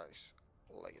you guys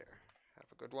later. Have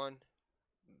a good one.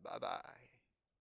 Bye bye.